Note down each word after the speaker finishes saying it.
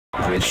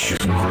Which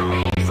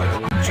groove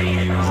do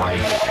you like?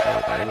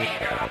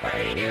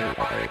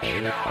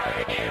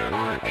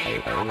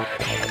 Form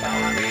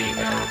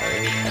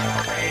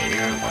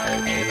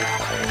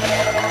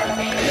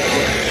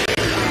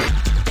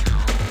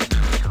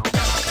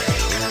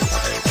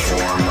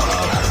up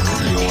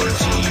your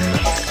team.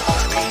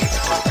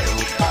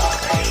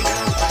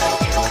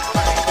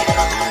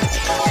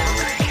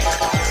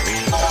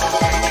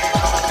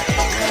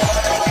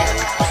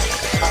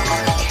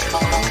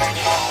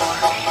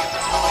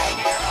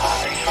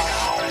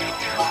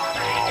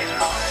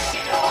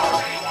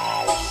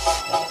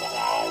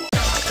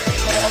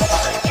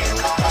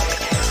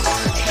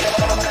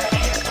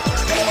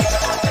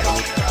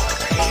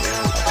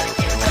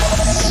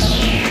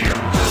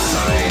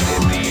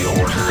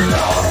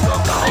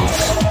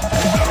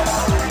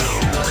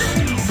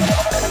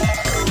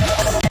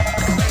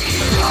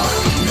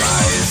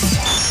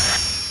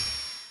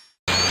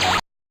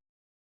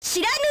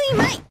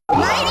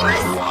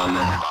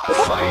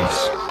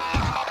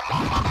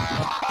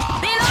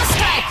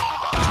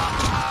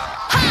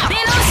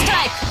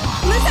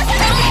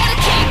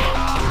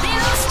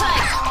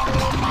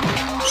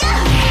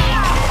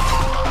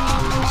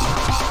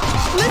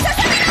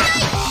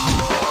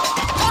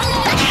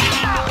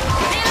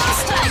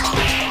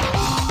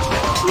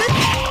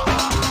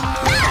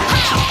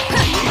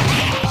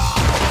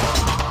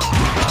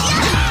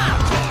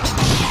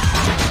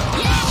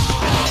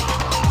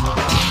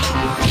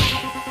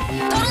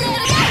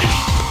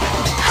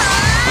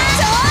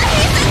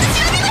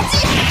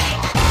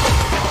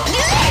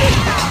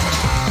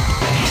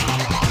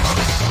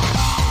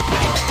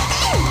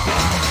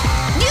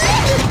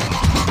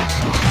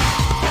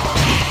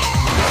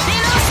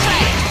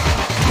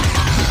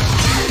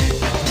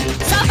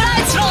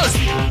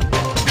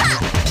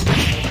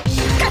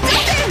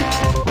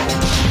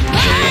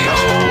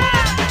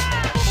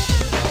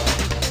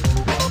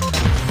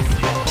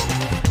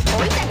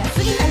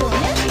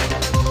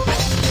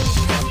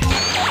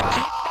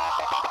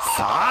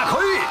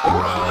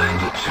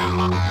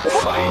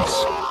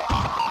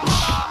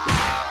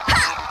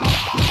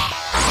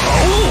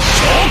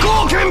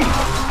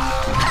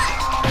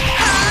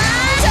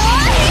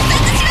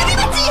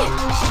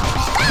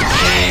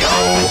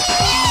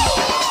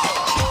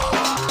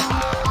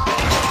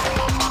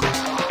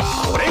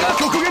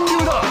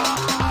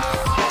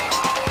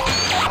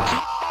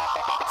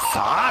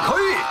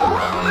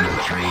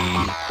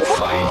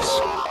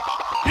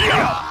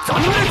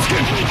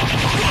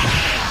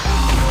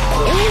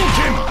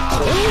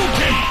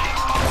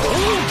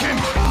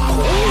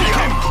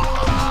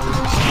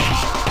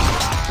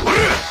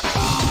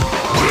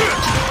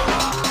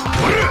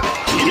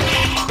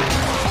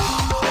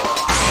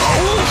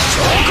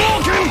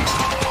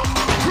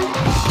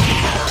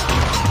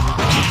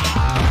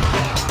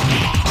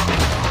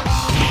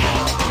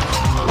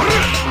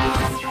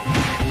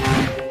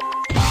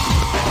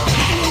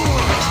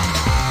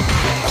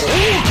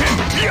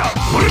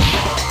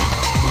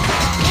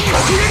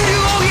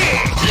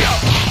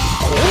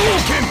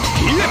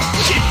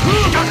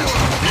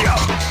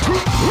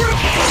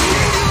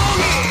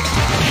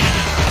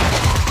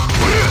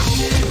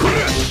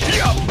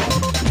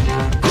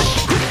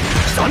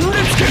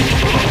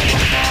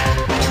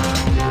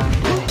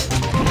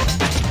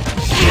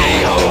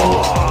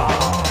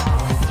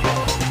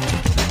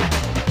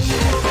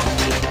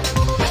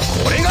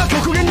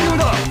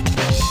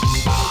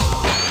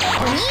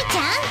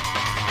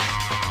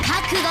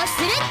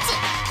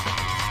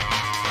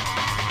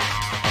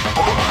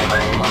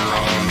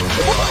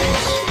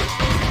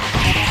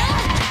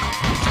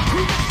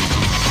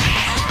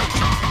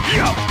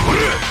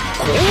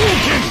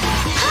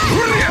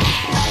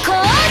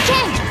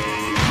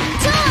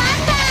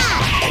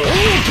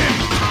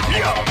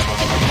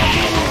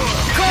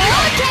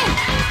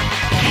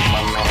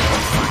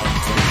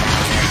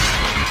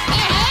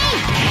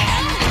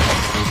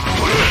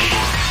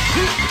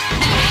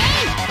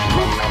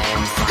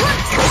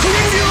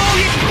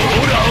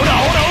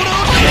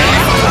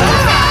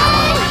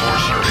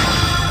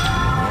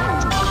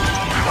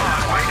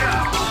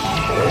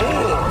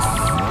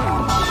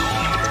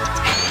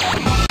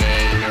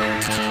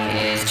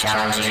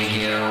 Challenging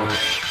you.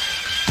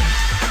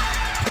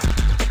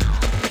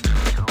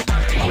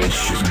 Which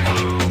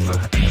move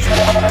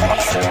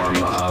form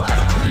up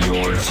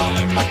your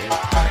team?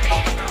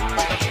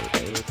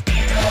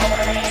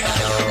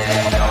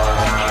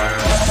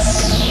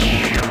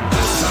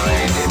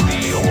 Decide in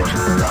the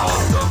order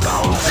of the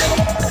bounce.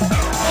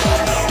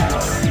 This will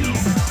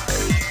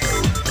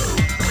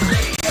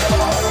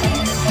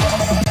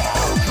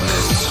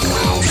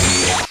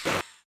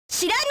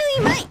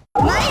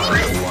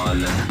be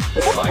one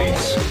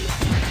fight.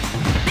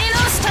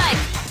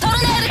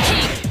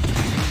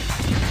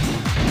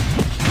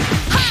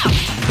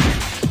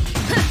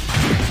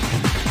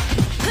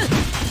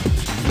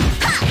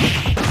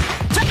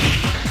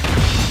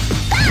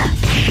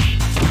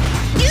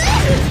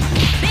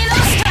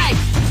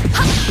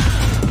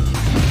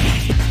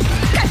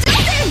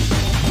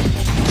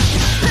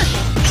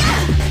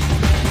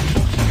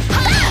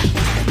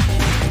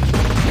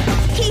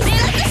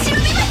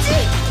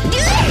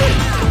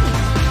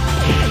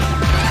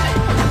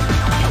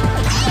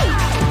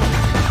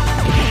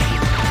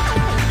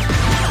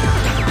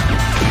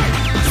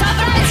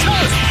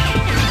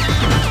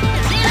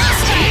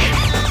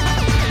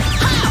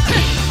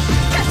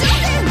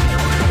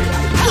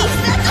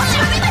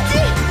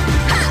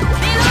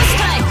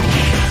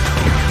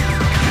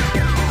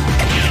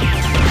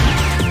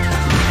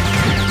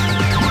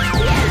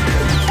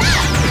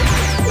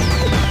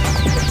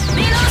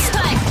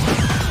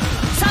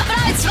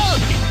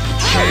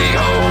 こ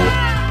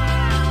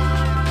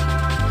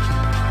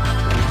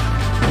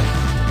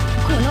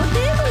の程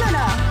度なら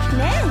ね。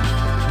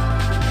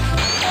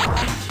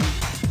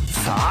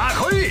さあ来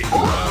い。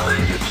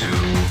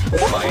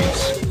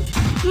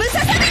ムサ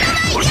サビの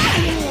前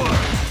に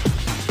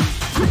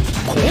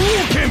貢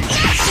献。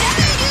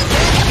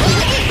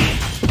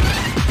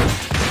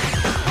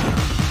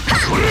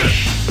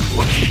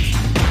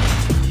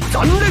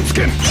残烈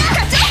剣。課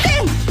長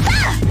戦。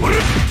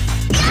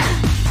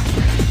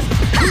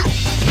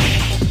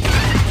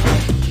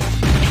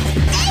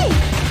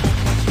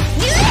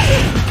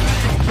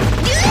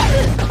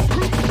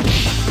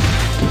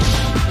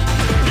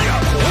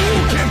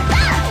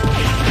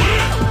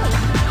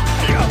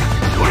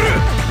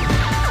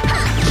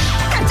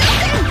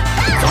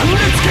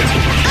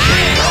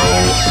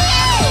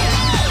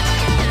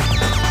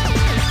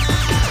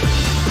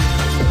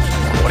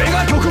これ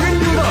が極限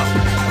流だ。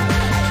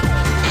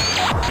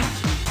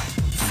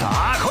さ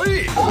あ来い。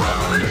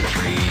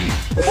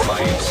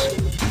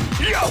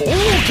いや貢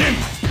献。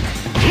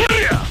う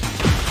りゃ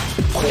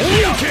貢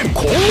献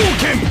貢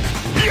献。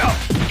いや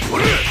う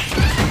り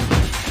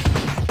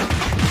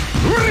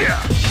ゃ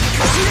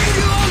極限流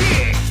奥義。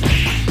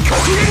極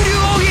限流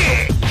奥義。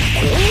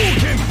貢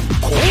献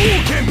貢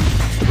献。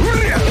う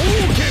りゃ貢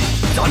献。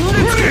残烈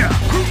剣。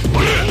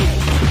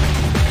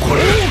貢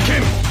献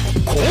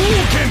貢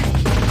献。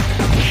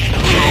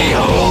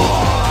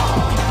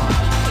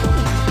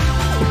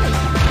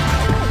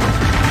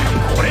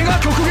これが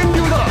極限流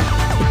だ。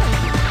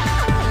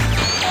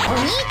お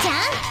兄ちゃん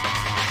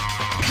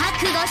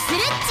覚悟するっ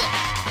ち。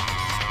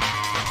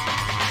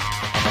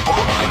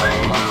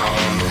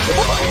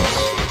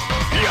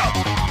いや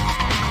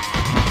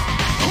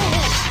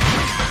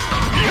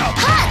いやいや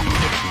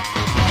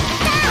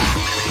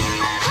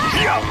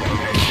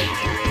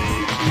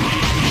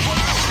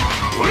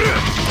俺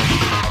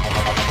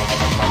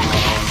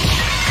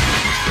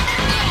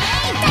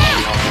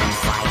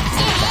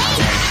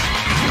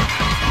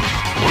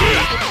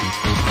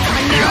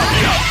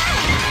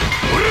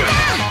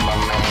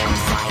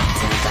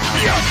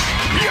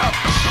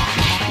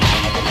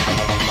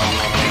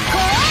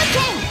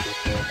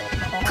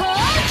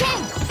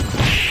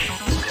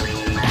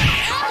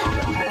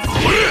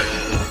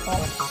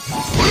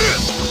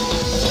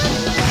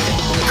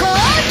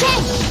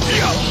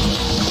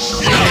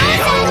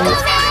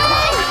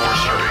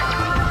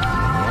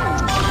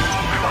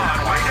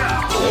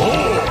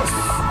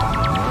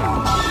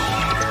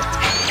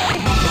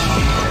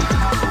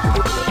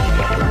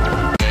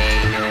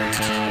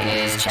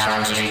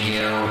challenging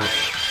you.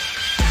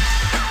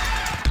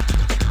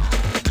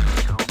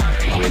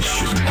 Which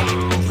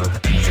move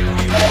do you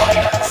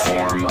like?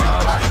 Form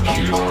up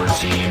your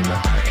team.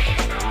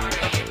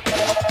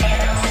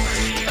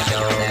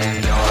 Show them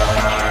your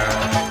power.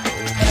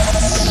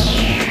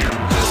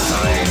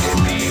 Decide in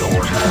the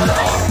order of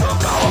the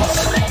bounce.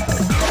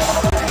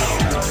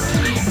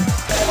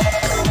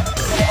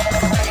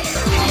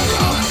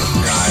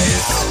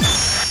 Guys.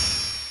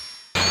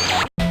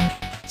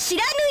 知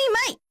らぬいま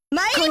い。参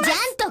ります。こじゃ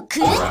んとく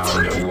るっち。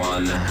 Round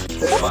one.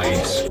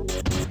 Fight.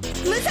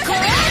 ムササビの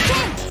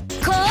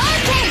貢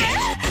献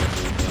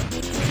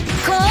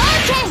貢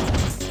献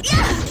や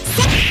っせ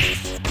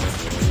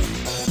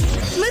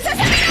ムササビ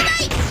の前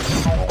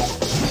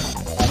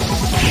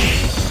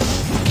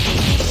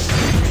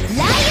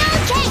ライオ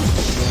ン剣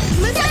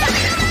ムササビ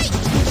の前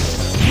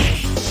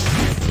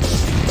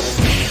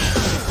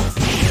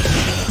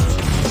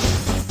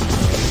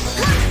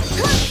はっ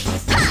はっは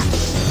っはっ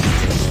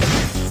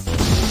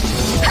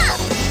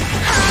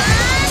は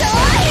ー超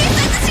必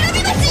殺忍び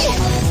鉢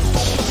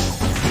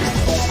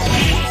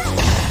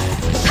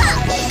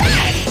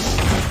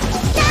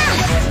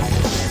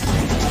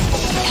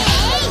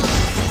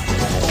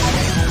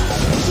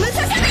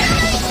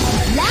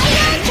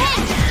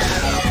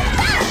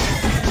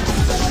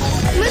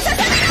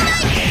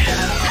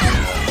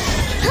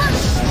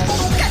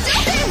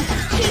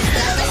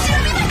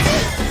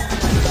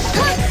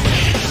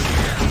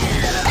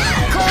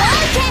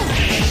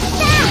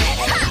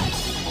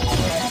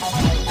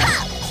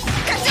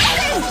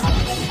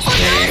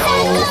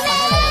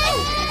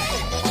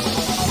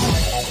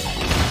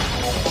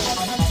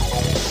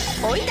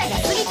おいたが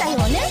過ぎたよ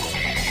ね。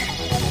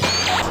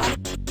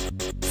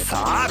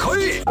さあ来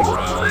い。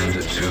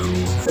 Round two.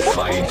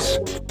 Fight.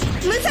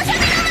 ムササビ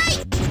の前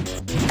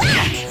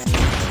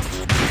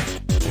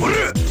俺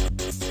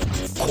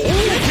貢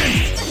献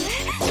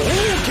貢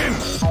献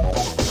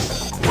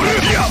俺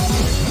いや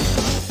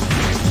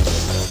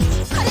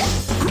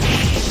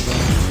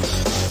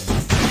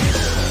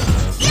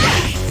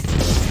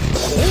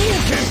貢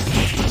献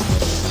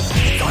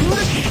残念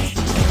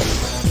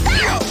い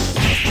や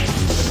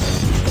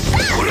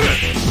俺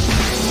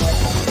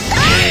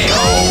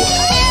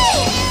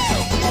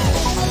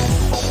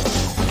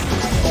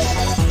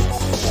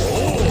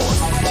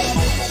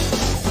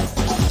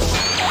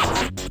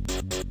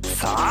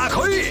さあ来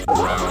い。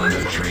 Round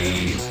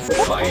three.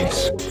 Fight.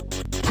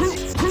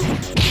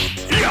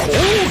 いや貢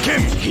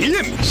献秘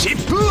伝疾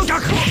風脚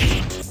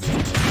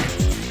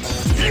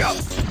いや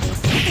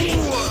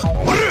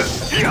俺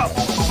いやいや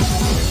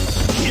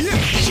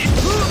疾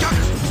風脚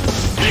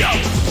いや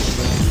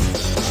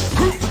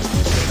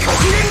極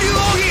限流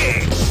奥義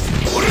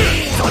俺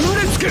残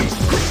裂剣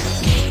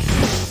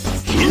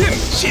いや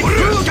疾風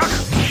脚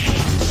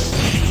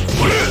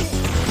俺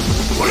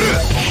光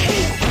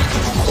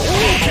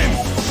剣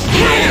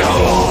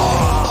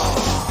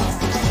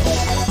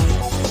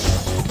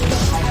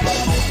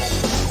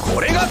こ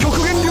れが極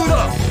限流だ。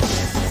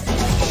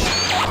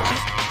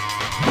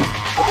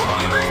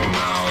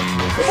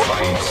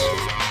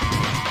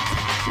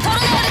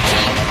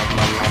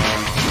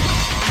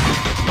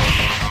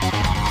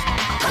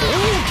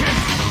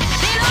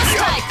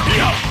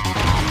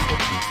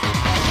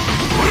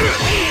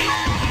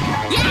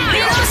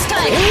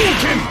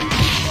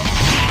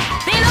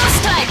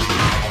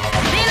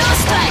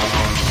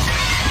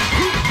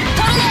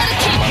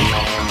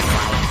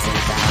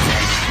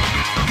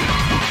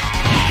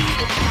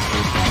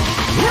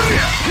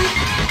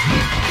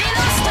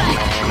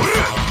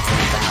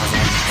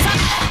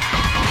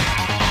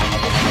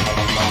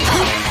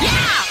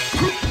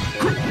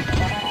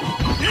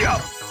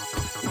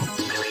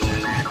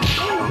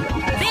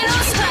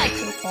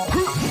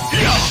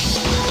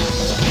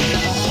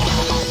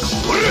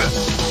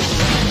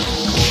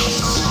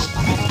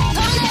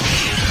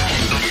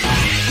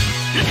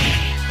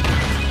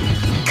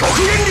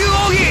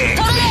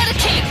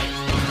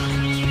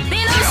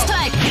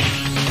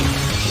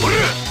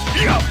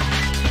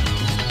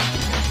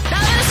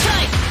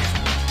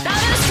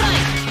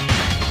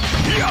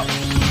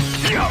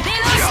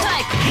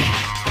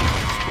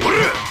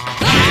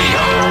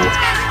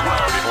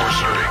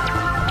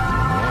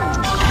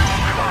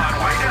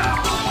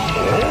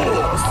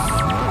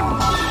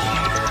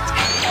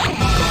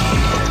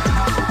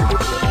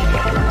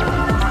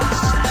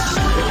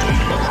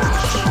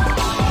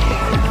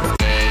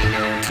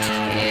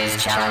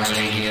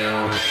Challenging you.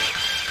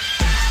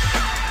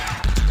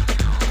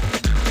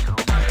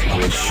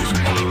 Which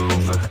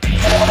move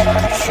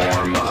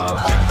form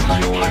up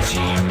your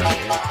team?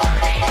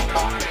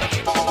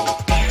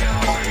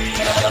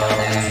 Show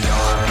them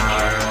your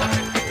power.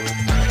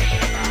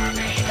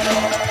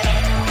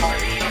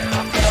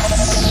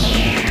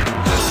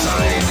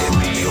 Decide in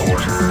the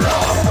order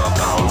of the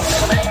bounce.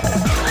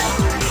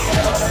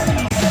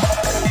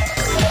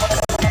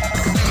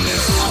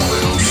 This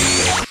will be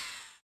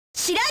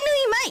知らぬ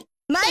いまい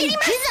参り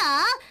ますぞ。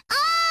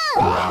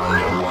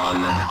 round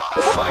one.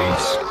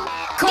 Fight.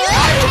 光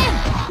剣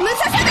ム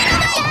ササビの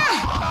前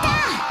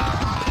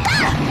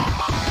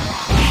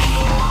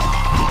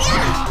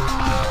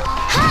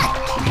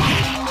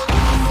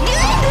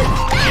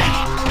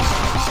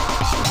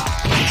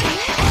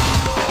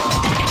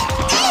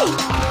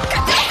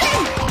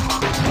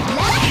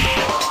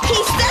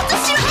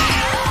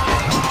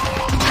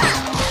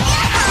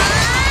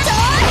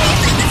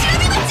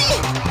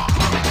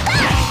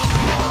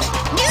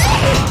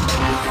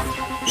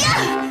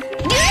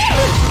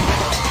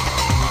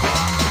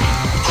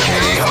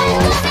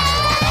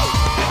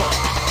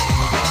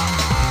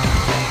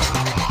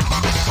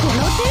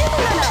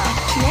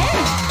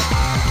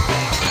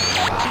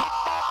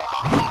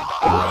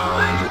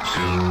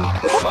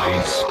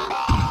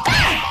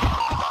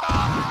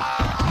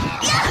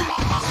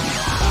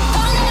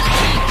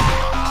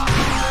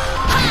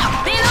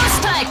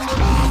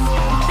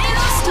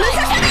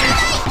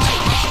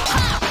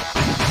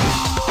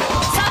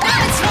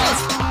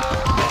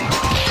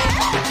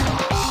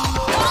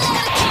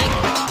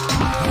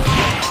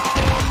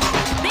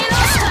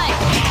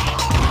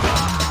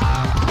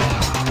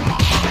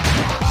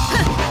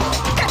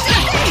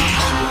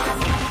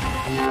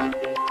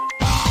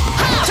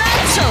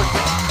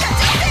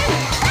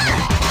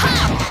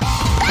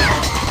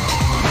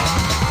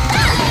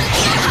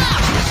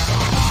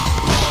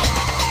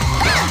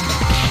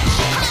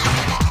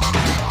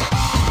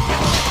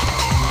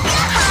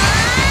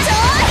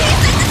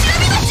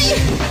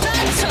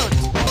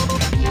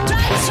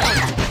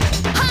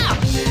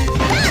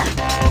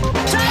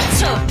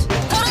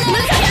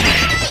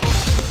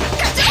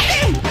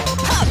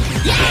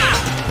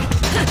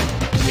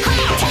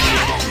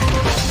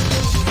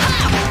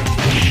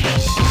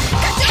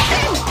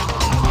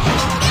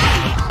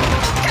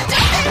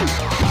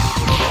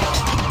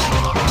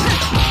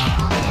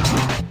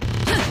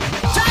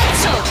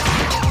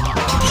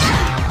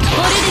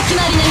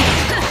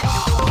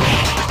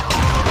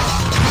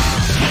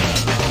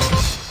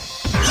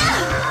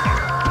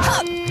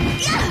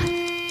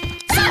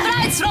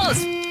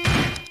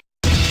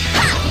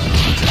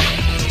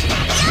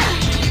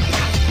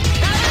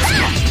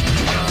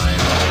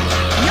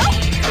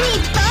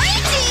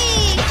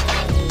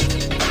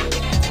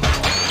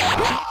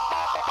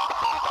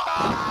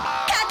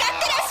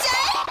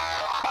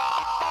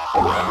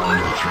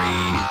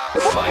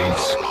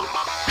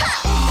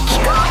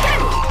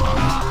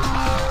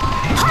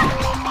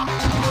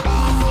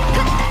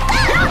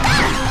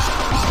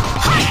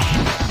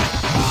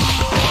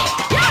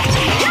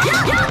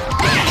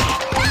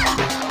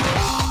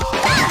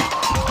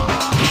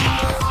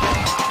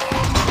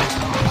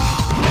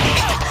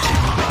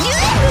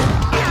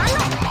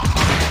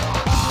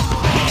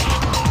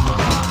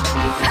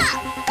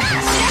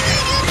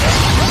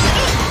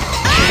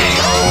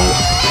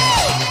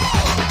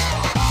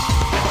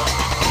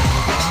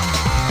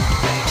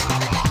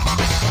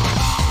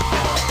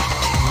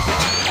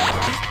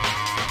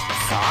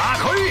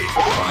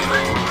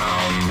Final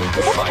round,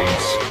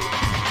 fight.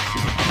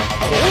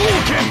 貢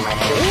献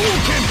貢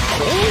献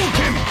貢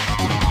献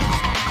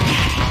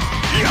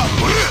やっ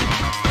ぶる